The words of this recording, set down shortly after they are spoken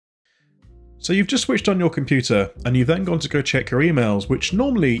So you've just switched on your computer and you've then gone to go check your emails, which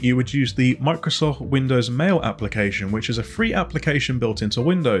normally you would use the Microsoft Windows Mail application, which is a free application built into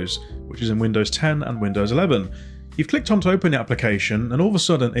Windows, which is in Windows 10 and Windows 11. You've clicked on to open the application and all of a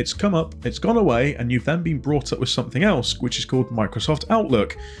sudden it's come up, it's gone away, and you've then been brought up with something else, which is called Microsoft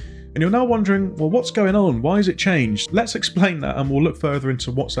Outlook. And you're now wondering, well, what's going on? Why has it changed? Let's explain that and we'll look further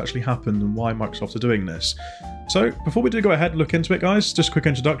into what's actually happened and why Microsoft are doing this. So before we do go ahead and look into it, guys, just a quick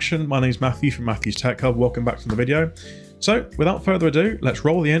introduction. My name's Matthew from Matthew's Tech Hub. Welcome back to the video. So without further ado, let's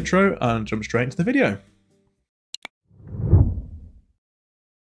roll the intro and jump straight into the video.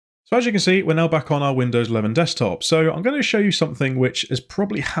 So as you can see, we're now back on our Windows 11 desktop. So I'm going to show you something which has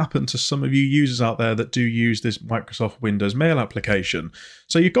probably happened to some of you users out there that do use this Microsoft Windows Mail application.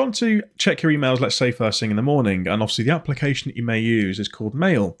 So you've gone to check your emails, let's say first thing in the morning, and obviously the application that you may use is called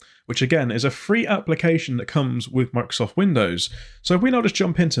Mail, which again is a free application that comes with Microsoft Windows. So if we now just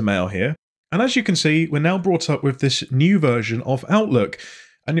jump into Mail here, and as you can see, we're now brought up with this new version of Outlook.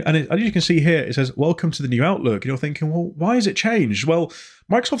 And as you can see here, it says, welcome to the new Outlook. And you're thinking, well, why has it changed? Well,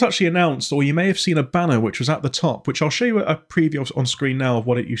 Microsoft actually announced, or you may have seen a banner which was at the top, which I'll show you a preview on screen now of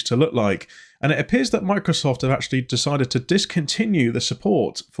what it used to look like. And it appears that Microsoft have actually decided to discontinue the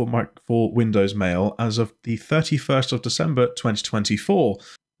support for Windows Mail as of the 31st of December 2024.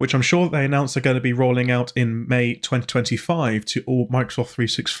 Which I'm sure they announced they're going to be rolling out in May 2025 to all Microsoft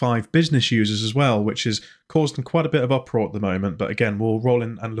 365 business users as well, which has caused quite a bit of uproar at the moment. But again, we'll roll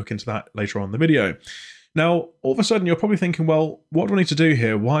in and look into that later on in the video. Now, all of a sudden, you're probably thinking, well, what do I need to do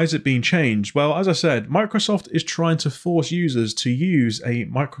here? Why is it being changed? Well, as I said, Microsoft is trying to force users to use a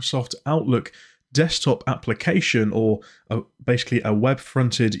Microsoft Outlook desktop application, or basically a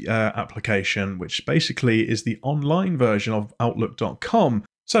web-fronted application, which basically is the online version of Outlook.com.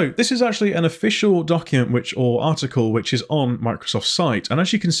 So this is actually an official document or article which is on Microsoft's site, and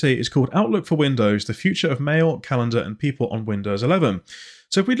as you can see, it's called Outlook for Windows, the future of mail, calendar and people on Windows 11.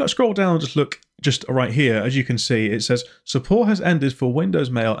 So if we scroll down and just look just right here, as you can see, it says support has ended for Windows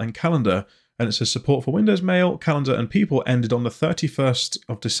Mail and Calendar, and it says support for Windows Mail, Calendar and people ended on the 31st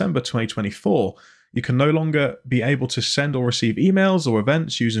of December 2024. You can no longer be able to send or receive emails or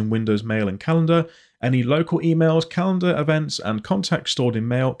events using Windows Mail and Calendar. Any local emails, calendar, events, and contacts stored in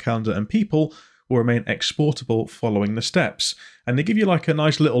Mail, Calendar, and People will remain exportable following the steps. And they give you like a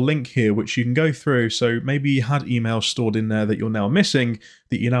nice little link here which you can go through. So maybe you had emails stored in there that you're now missing,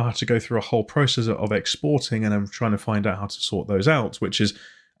 that you now have to go through a whole process of exporting and then trying to find out how to sort those out, which is,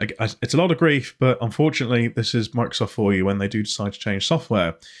 it's a lot of grief, but unfortunately this is Microsoft for you when they do decide to change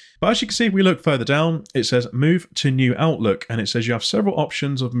software. But as you can see, if we look further down, it says move to new Outlook, and it says you have several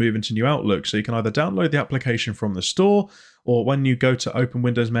options of moving to new Outlook. So you can either download the application from the store, or when you go to open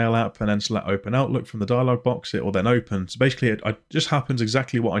Windows Mail app and then select open Outlook from the dialog box, it will then open. So basically it just happens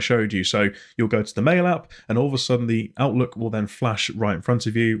exactly what I showed you. So you'll go to the Mail app and all of a sudden the Outlook will then flash right in front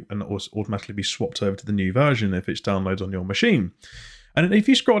of you and automatically be swapped over to the new version if it's downloaded on your machine. And if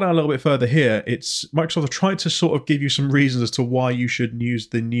you scroll down a little bit further here, it's Microsoft have tried to sort of give you some reasons as to why you should use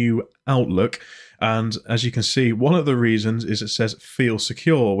the new Outlook. And as you can see, one of the reasons is it says feel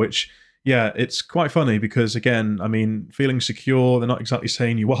secure, which, yeah, it's quite funny because, again, I mean, feeling secure, they're not exactly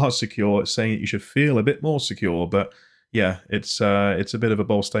saying you are secure, it's saying that you should feel a bit more secure. But yeah, it's a bit of a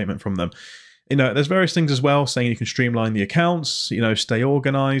bold statement from them. You know, there's various things as well, saying you can streamline the accounts, you know, stay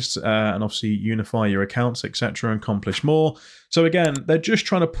organized, and obviously unify your accounts, etc., and accomplish more. So again, they're just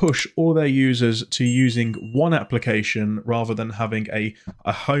trying to push all their users to using one application rather than having a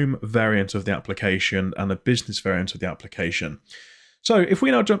home variant of the application and a business variant of the application. So if we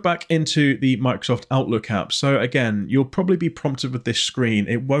now jump back into the Microsoft Outlook app, so again, you'll probably be prompted with this screen.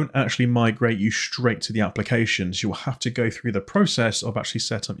 It won't actually migrate you straight to the applications. You'll have to go through the process of actually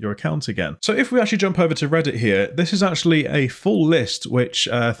set up your account again. So if we actually jump over to Reddit here, this is actually a full list, which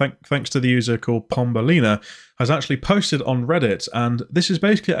thanks to the user called Pombalina, has actually posted on Reddit. And this is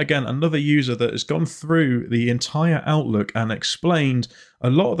basically, again, another user that has gone through the entire Outlook and explained a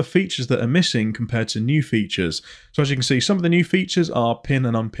lot of the features that are missing compared to new features. So as you can see, some of the new features are pin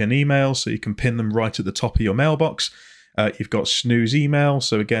and unpin emails, so you can pin them right at the top of your mailbox. You've got snooze email,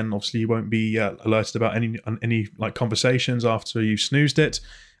 so again, obviously you won't be alerted about any like conversations after you've snoozed it.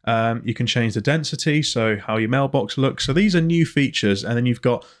 You can change the density, so how your mailbox looks. So these are new features, and then you've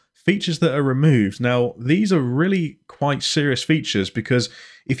got features that are removed. Now, these are really quite serious features because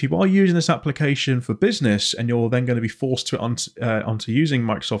if you are using this application for business and you're then going to be forced to onto using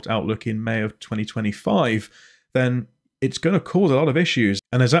Microsoft Outlook in May of 2025, then it's going to cause a lot of issues.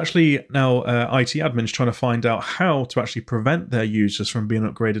 And there's actually now IT admins trying to find out how to actually prevent their users from being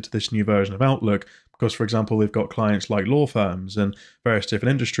upgraded to this new version of Outlook, Because, for example, they've got clients like law firms and various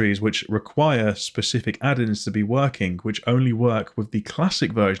different industries which require specific add-ins to be working, which only work with the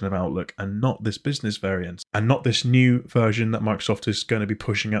classic version of Outlook and not this business variant, and not this new version that Microsoft is going to be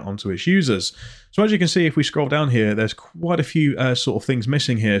pushing out onto its users. So as you can see, if we scroll down here, there's quite a few sort of things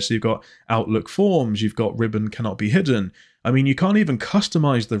missing here. So you've got Outlook Forms, you've got ribbon cannot be hidden. I mean, you can't even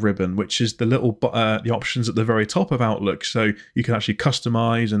customize the ribbon, which is the little the options at the very top of Outlook. So you can actually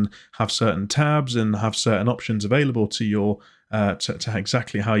customize and have certain tabs and have certain options available to your to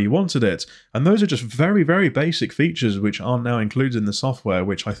exactly how you wanted it. And those are just very, very basic features which are now included in the software,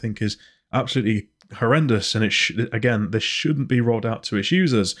 which I think is absolutely horrendous. And again, this shouldn't be rolled out to its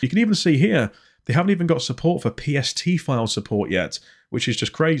users. You can even see here, they haven't even got support for PST file support yet, which is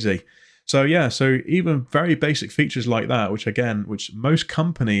just crazy. So yeah, so even very basic features like that, which most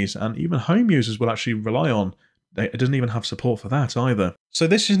companies and even home users will actually rely on, it doesn't even have support for that either. So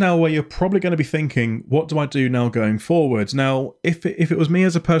this is now where you're probably going to be thinking, what do I do now going forward? Now, if it was me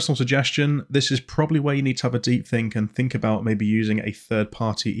as a personal suggestion, this is probably where you need to have a deep think and think about maybe using a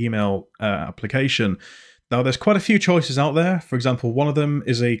third-party email application. Now, there's quite a few choices out there. For example, one of them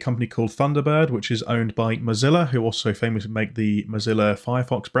is a company called Thunderbird, which is owned by Mozilla, who also famously make the Mozilla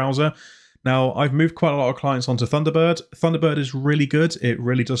Firefox browser. Now, I've moved quite a lot of clients onto Thunderbird. Thunderbird is really good. It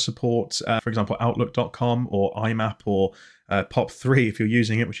really does support, for example, Outlook.com or IMAP or POP3 if you're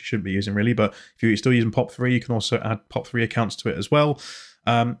using it, which you shouldn't be using really. But if you're still using POP3, you can also add POP3 accounts to it as well.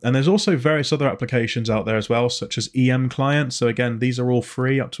 And there's also various other applications out there as well, such as EM Client. So again, these are all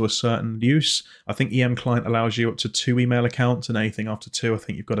free up to a certain use. I think EM Client allows you up to 2 email accounts, and anything after 2, I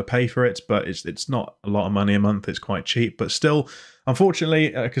think you've got to pay for it. But it's not a lot of money a month. It's quite cheap, but still,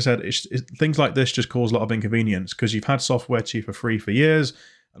 unfortunately, like I said, things like this just cause a lot of inconvenience because you've had software to you for free for years,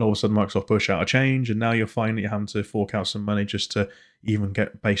 and all of a sudden Microsoft push out a change, and now you're finding you're having to fork out some money just to even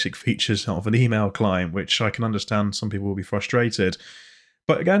get basic features out of an email client, which I can understand some people will be frustrated.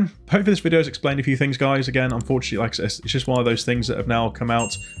 But again, hopefully this video has explained a few things, guys. Again, unfortunately, like I said, it's just one of those things that have now come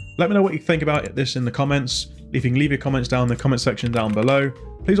out. Let me know what you think about this in the comments. You can leave your comments down in the comment section down below.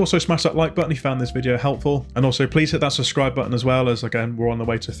 Please also smash that like button if you found this video helpful. And also please hit that subscribe button as well, as again, we're on the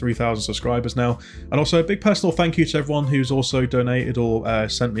way to 3,000 subscribers now. And also a big personal thank you to everyone who's also donated or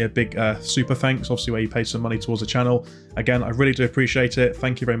sent me a big super thanks, obviously where you paid some money towards the channel. Again, I really do appreciate it.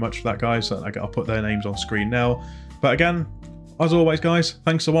 Thank you very much for that, guys. I'll put their names on screen now. But again, as always, guys,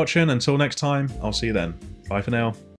 thanks for watching. Until next time, I'll see you then. Bye for now.